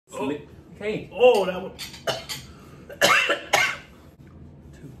Hey. Oh, that one.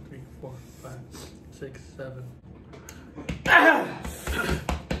 2, 3, 4, 5, 6, 7.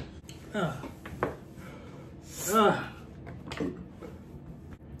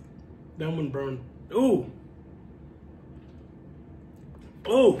 That one burned. Ooh.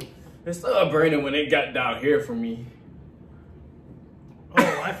 Oh. It started burning when it got down here for me.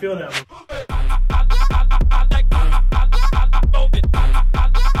 Oh, I feel that one.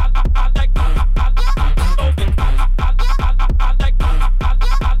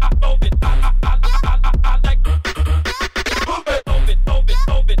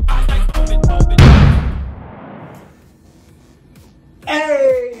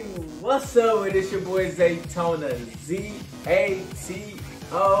 Hey, what's up? It's your boy Zatona, Z-A-T-O-N.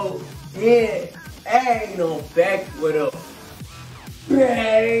 Hey, no, back with a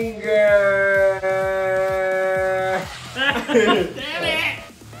banger. Damn it!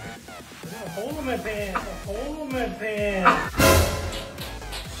 A hole in my pants. A hole in my pants.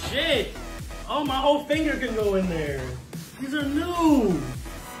 Shit! Oh, my whole finger can go in there. These are new.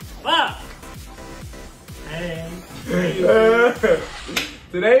 Fuck. Hey.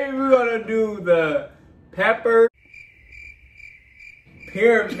 Today we're gonna do the pepper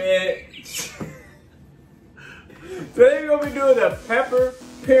pyramid. Today we're gonna be doing the pepper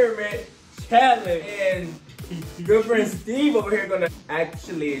pyramid challenge, and good friend Steve over here gonna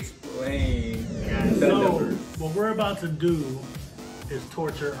actually explain the numbers. What we're about to do is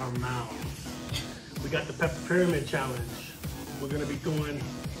torture our mouths. We got the pepper pyramid challenge. We're gonna be doing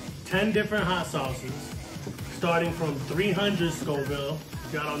 10 different hot sauces, starting from 300 Scoville.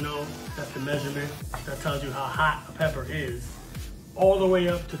 If y'all don't know, that's the measurement that tells you how hot a pepper is, all the way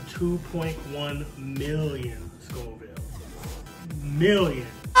up to 2.1 million Scoville. Million.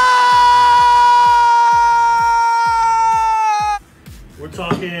 We're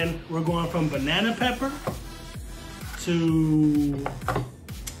going from banana pepper to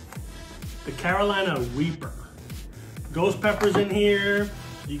the Carolina Reaper. Ghost peppers in here.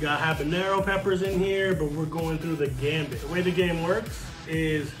 You got habanero peppers in here, but we're going through the gambit. The way the game works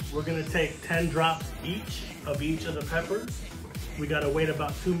is we're gonna take 10 drops each of the peppers. We gotta wait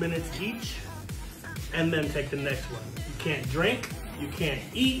about 2 minutes each, and then take the next one. You can't drink, you can't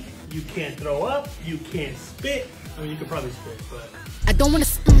eat, you can't throw up, you can't spit. I mean, you could probably spit, but I don't wanna,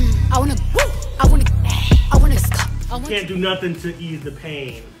 you can't do nothing to ease the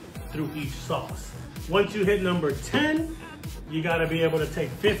pain through each sauce. Once you hit number 10, you gotta be able to take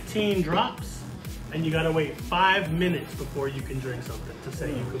 15 drops, and you gotta wait 5 minutes before you can drink something to say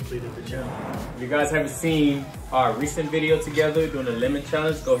you completed the challenge. If you guys haven't seen our recent video together doing the lemon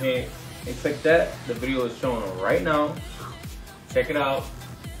challenge, go ahead and click that. The video is showing right now. Check it out.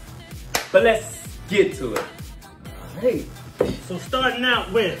 But let's get to it. Hey. So starting out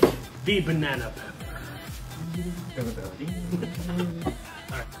with the banana pepper.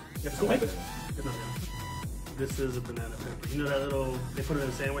 Alright. This is a banana pepper. You know that little, they put it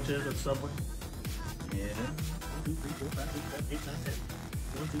in sandwiches at Subway? Yeah. 1, 2, 3, 4, 5, 6, 7, 8, 9, 10.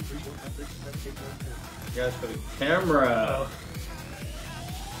 1, 2, 3, 4, 5, 6, 7, 8, 9, 10. Guys, for the camera. Oh.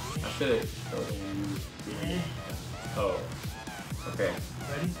 I should show them. Yeah. Oh. Okay.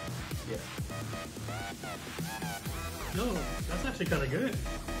 Ready? Yeah. No, that's actually kind of good.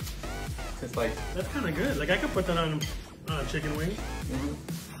 It's like. That's kind of good. Like I could put that on chicken wings. Mm-hmm.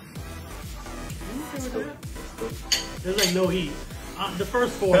 Okay with that? There's like no heat. The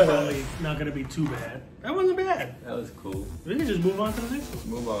first 4 are probably not gonna be too bad. That wasn't bad. That was cool. We can just move on to the next one.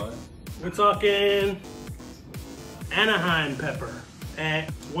 Move on. We're talking Anaheim pepper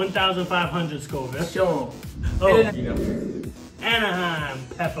at 1,500 Scoville. Show 'em. Oh, You know. Anaheim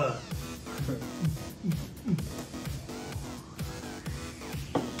pepper.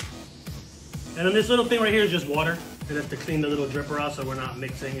 And then this little thing right here is just water. And that's to clean the little dripper out so we're not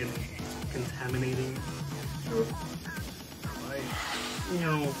mixing and contaminating. Sure. Right. You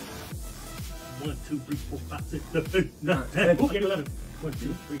know, 1, 2, 3, 4, 5, 6, 7, 8, 9, 10. Ooh, get 11. 1,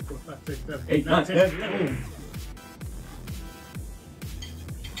 2, 3, 4, 5, 6, 7, 8, 9, 10, 11.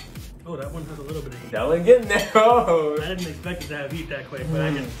 Oh, that one has a little bit of heat. That one getting there. Oh. I didn't expect it to have heat that quick, but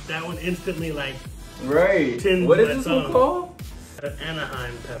I just, that one instantly like Right. tins What is my this tongue. one called? An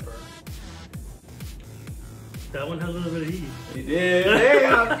Anaheim pepper. That one has a little bit of heat. It did.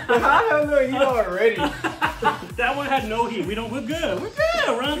 Damn. I don't know you already. That one had no heat. We're good. We're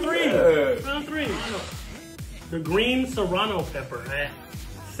good. Round 3. Yeah. Round 3. The green serrano pepper at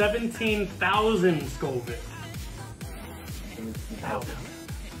 17,000 Scoville. 17,000.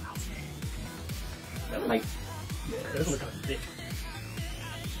 That's like. Yeah, this one looks thick.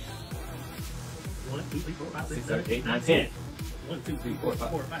 1, 2, 3, 4, 5, 6, 7, 8, 9, 10. 1, 2, 3, 4,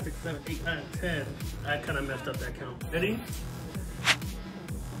 5, 6, 7, 8, 9, 10. I kind of messed up that count. Ready?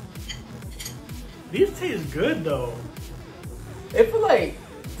 These taste good though. It feel like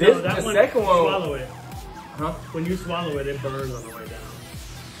this. No, that the second one. Swallow it. Huh? When you swallow it, it burns on the way down.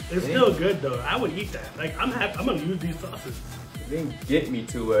 It's still good though. I would eat that. Like I'm gonna use these sauces. It didn't get me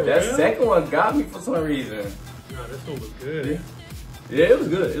to it. That second one got me for some reason. No, this one was good. Yeah, it was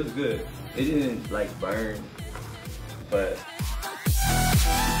good. It was good. It didn't like burn, but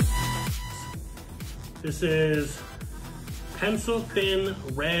this is pencil thin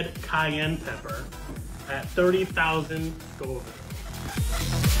red cayenne pepper at 30,000 Scoville.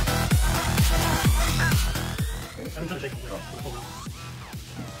 I'm trying to take it. Hold on.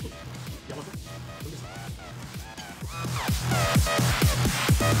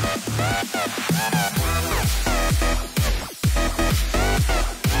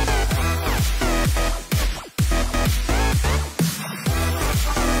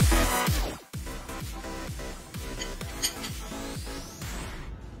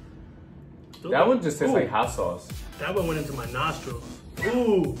 that one just tastes like hot sauce. That one went into my nostrils.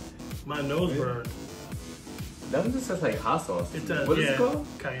 Ooh, my nose burned. That one just tastes like hot sauce. It's a, what is it called?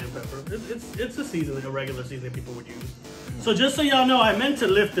 Cayenne pepper. It's a seasoning, a regular seasoning people would use. So just so y'all know, I meant to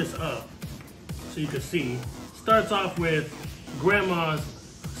lift this up so you can see. Starts off with grandma's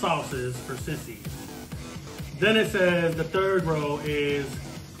sauces for sissies. Then it says the third row is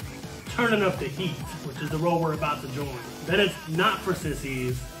turning up the heat, which is the row we're about to join. Then it's not for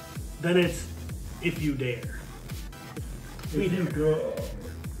sissies. Then it's if you dare. If you go.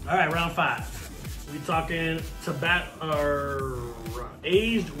 All right, round 5. We talking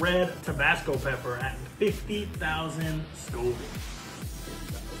aged red Tabasco pepper at 50,000 Scoville.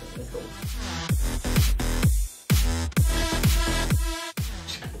 Let's go.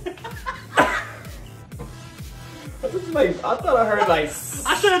 I thought I heard like.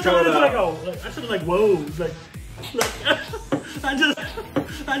 I should have tried to I should have whoa,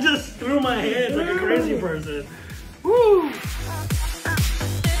 I just threw my hands like a crazy person. Woo!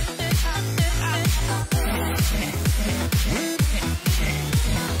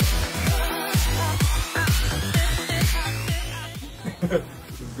 Let's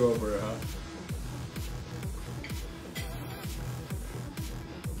go over it, huh?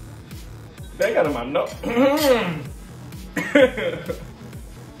 They got in my nose. This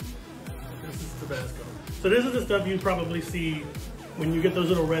is Tabasco. So this is the stuff you probably see when you get those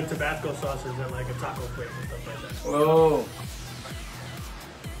little red Tabasco sauces at like a taco place and stuff like that. Oh.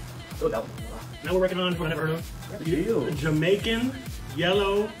 Oh, that one. Now we're working on what I never heard of. Ew. Jamaican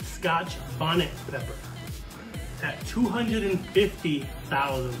yellow Scotch bonnet pepper at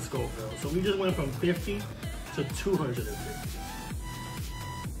 250,000 Scoville. So we just went from 50 to 250.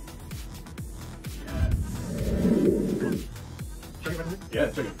 Yeah,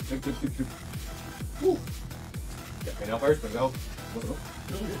 check it. Woo. Yeah, okay, now first, but go. Oh.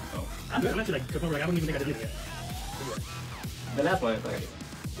 I'm actually like, I don't even think I did it yet. The last one is like.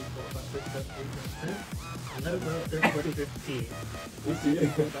 11, 12, 13, 14, 15. We see it.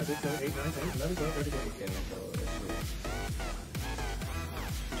 4, 5, 6, 7, 8, 9, 10, 11, 12, 13,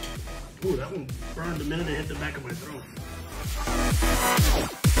 14. Ooh, that one burned the minute it hit the back of my throat.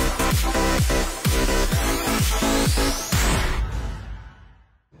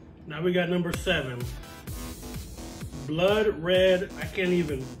 Now we got number 7. Blood red, I can't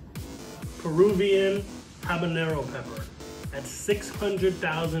even, Peruvian habanero pepper at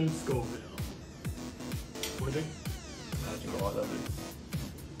 600,000 Scoville. One drink? I'll drink all of it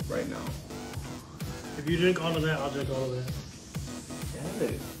right now. If you drink all of that, I'll drink all of that.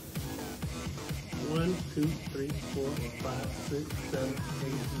 Yeah. 1, 2, 3, 4, 5, 6, 7, 8,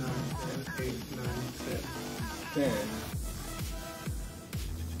 9, 10, 8, 9, 10. 10.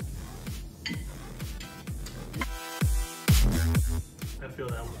 I feel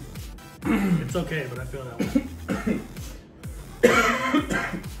that one. It's okay, but I feel that one.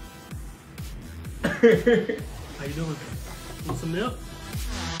 How you doing? Want some milk?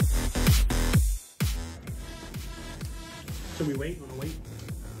 Should we wait? Wanna wait?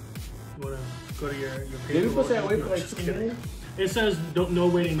 You wanna go to your Did paper? we put that wait for like Just 2 kidding. minutes? It says no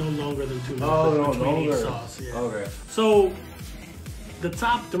waiting no longer than 2 minutes. Oh, no, between each longer. sauce. Yeah. Okay. So the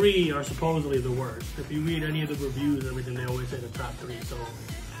top 3 are supposedly the worst. If you read any of the reviews and everything, they always say the top 3. So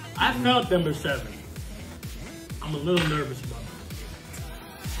I felt number 7. I'm a little nervous about it.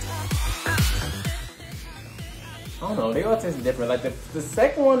 I don't know, they all taste different. Like the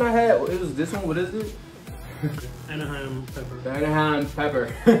second one I had, it was this one, what is it? Anaheim pepper. The Anaheim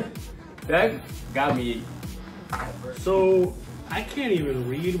pepper. That got me. So I can't even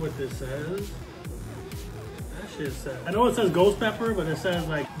read what this says. That shit says. I know it says ghost pepper, but it says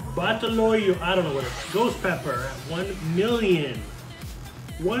like Bataloyo. I don't know what it is. Ghost pepper at 1 million.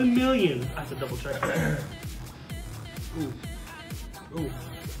 1 million. I have to double check that. Ooh. Ooh.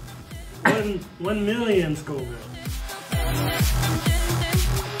 1 million Scoville.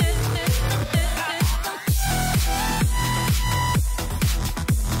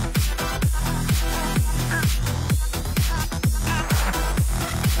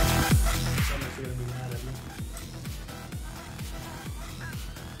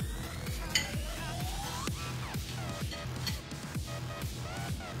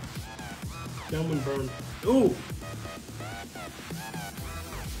 That one burned. Ooh!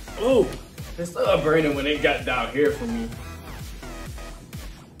 Oh! It started burning when it got down here for me.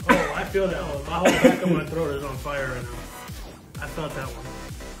 Oh, I feel that one. My whole back of my throat is on fire right now. I felt that one.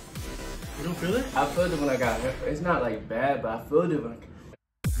 You don't feel it? I felt it when I got hit. It's not like bad, but I felt it when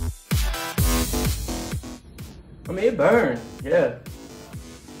I mean, it burned. Yeah. It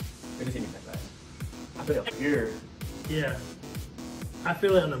just hit me that bad. I feel it up here. Yeah. I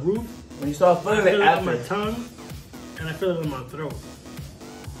feel it on the roof. When you start feeling it on after. my tongue, and I feel it in my throat.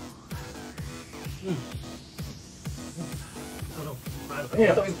 Oh no.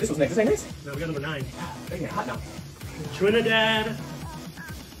 Yeah, I thought this was next. This ain't nice. No, we got number 9. It's getting hot now. Trinidad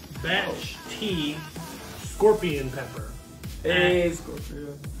Batch Tea Scorpion Pepper. Hey,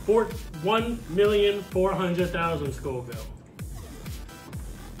 Scorpio. 1,400,000 Scoville.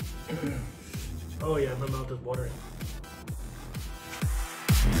 Oh yeah, my mouth is watering.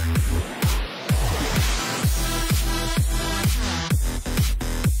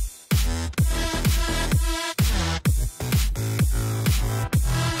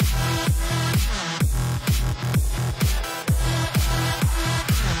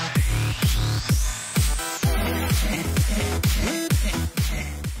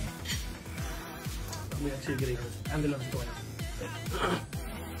 I'm actually getting this. I'm gonna go now.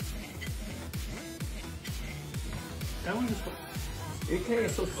 That one just. It came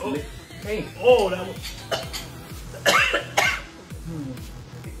so slick. Hey. Oh, that one.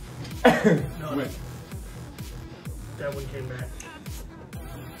 No, that one came back.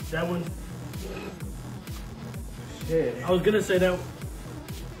 That one. Shit. I was gonna say that.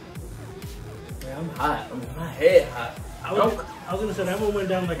 Man, I'm hot. My head hot. I was gonna say that one went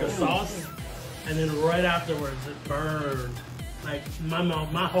down like a sauce, and then right afterwards it burned. Like my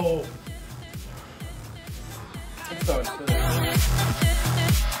mouth, my whole. I'm sorry.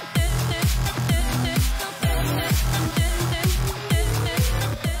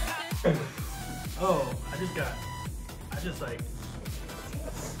 Oh, I just like.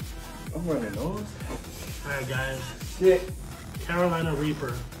 I'm running nose. Alright guys, Shit. Carolina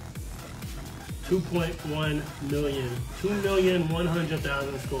Reaper. 2.1 million.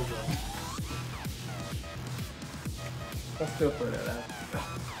 2,100,000 Scoville. I still put that out.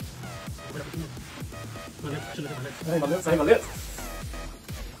 My lips, my lips. I ain't my lips.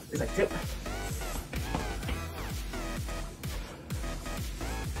 It's like tip.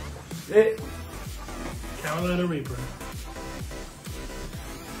 Shit. Carolina Reaper.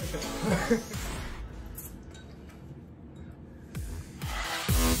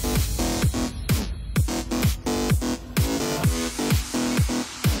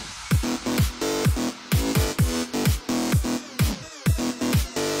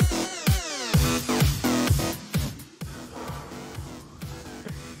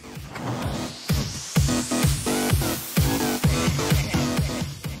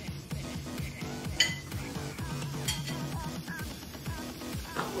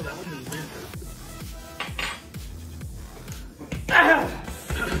 Oh, that one is weird.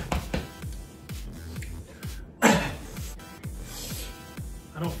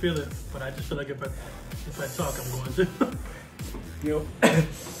 I don't feel it, but I just feel like if I talk, I'm going to. Yo.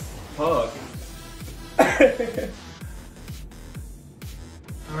 Hug.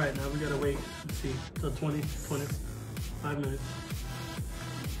 All right, now we gotta wait. Let's see, till 25 minutes.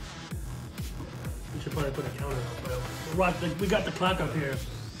 We should probably put a counter up, but we got the clock up here.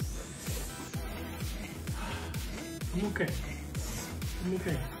 I'm okay. I'm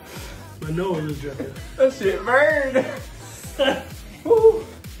okay. My nose is dripping. That shit burned. Woo.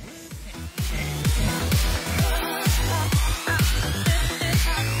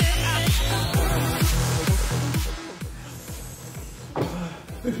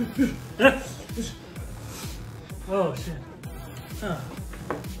 Oh shit.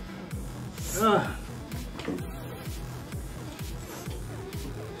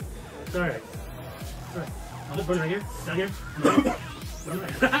 Alright. Alright. I'll just put it right here. Down here.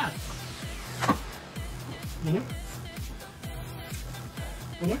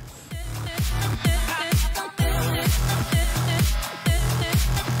 One more.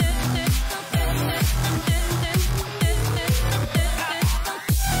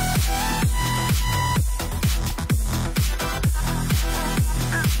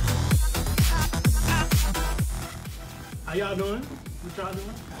 What y'all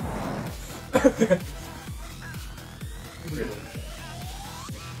doing?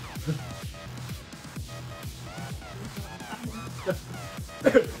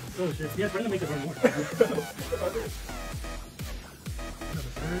 Oh shit. Yes, we're gonna make it run more.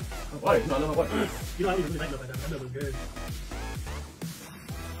 What? No, what? You know, I need to really like that. That was good.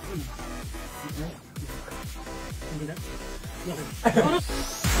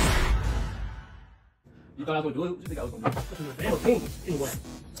 You thought I was gonna do it? What you think I was gonna do? What?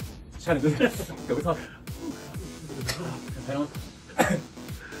 Trying to do this. Go, we talk.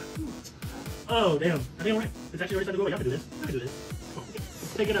 Oh, damn. I didn't right. It's actually already time to go away. I can do this. I can do this.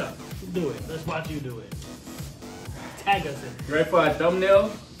 Take it up. Let's do it. Let's watch you do it. Tag us in. You ready for a thumbnail?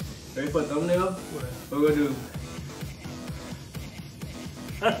 Ready for a thumbnail? What? What we gonna do?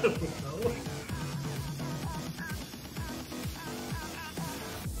 I don't know.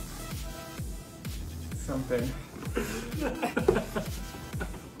 Something.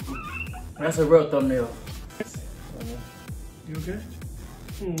 That's a real thumbnail. You okay?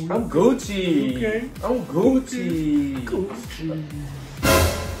 I'm Gucci. Okay. I'm Gucci. Gucci.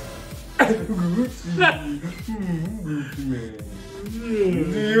 Gucci. Gucci, man. You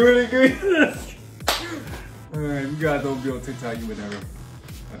really good? Alright, you guys don't be on TikTok, you would never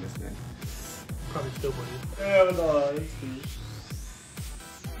understand. Probably still funny. Hell no, it's cool.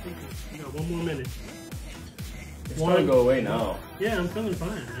 You got 1 more minute. It's gonna go away now. Yeah, I'm feeling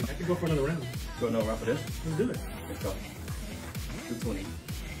fine. Like, I could go for another round. Go another round for this? Let's do it. Let's go. 220.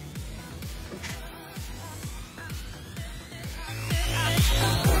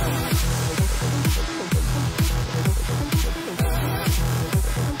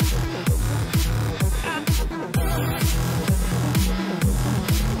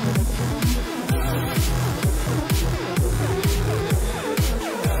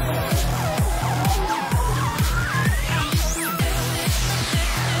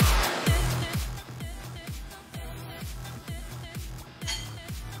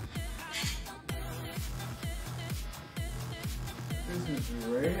 This is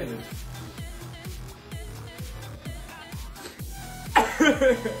red.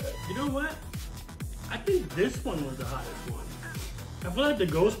 You know what? I think this one was the hottest one. I feel like the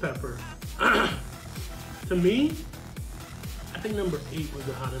ghost pepper. To me, I think number 8 was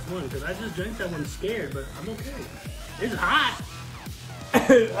the hottest one because I just drank that one scared, but I'm okay. It's hot.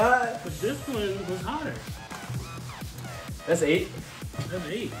 But this one was hotter. That's 8. That's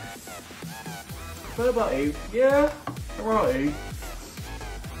 8. What about 8? Yeah, around 8.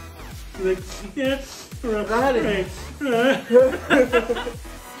 Like, yeah, Got it.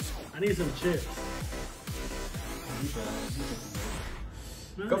 I need some chips.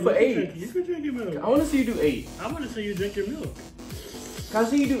 Go for 8. You can drink your milk. I want to see you do 8. I want to see you drink your milk. Can I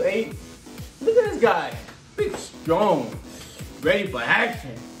see you do 8? Look at this guy. Big, strong, ready for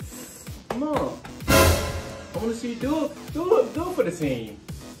action. Come on. I want to see you do it. Do it for the team.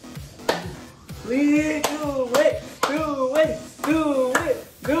 Please do it. Do it. Do it.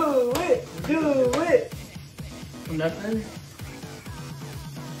 Do it. Do it. Nothing.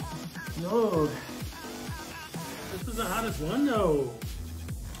 No. This was the hottest one though.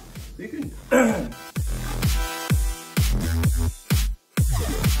 You can.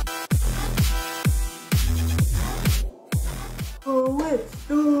 Do it.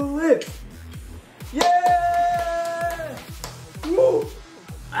 Do it. Yeah. Woo.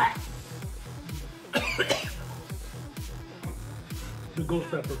 The ghost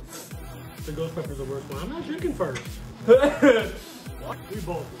pepper. The ghost pepper's the worst one. I'm not drinking first. We both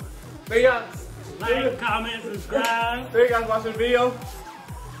won. Thank you guys. Like, comment, subscribe. Thank you guys for watching the video.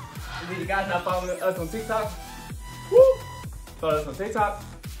 If you guys not following us on TikTok, woo! Follow us on TikTok.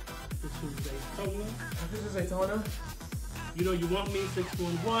 OfficialZatona. You know you want me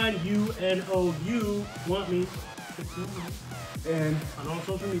 611. UNOU want me 611. And On all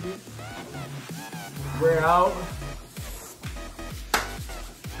social media. we're out.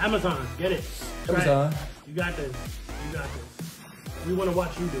 Amazon, get it. Amazon. You got this. You got this. We want to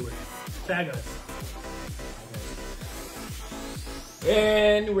watch you do it. Tag us.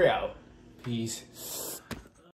 And we're out. Peace.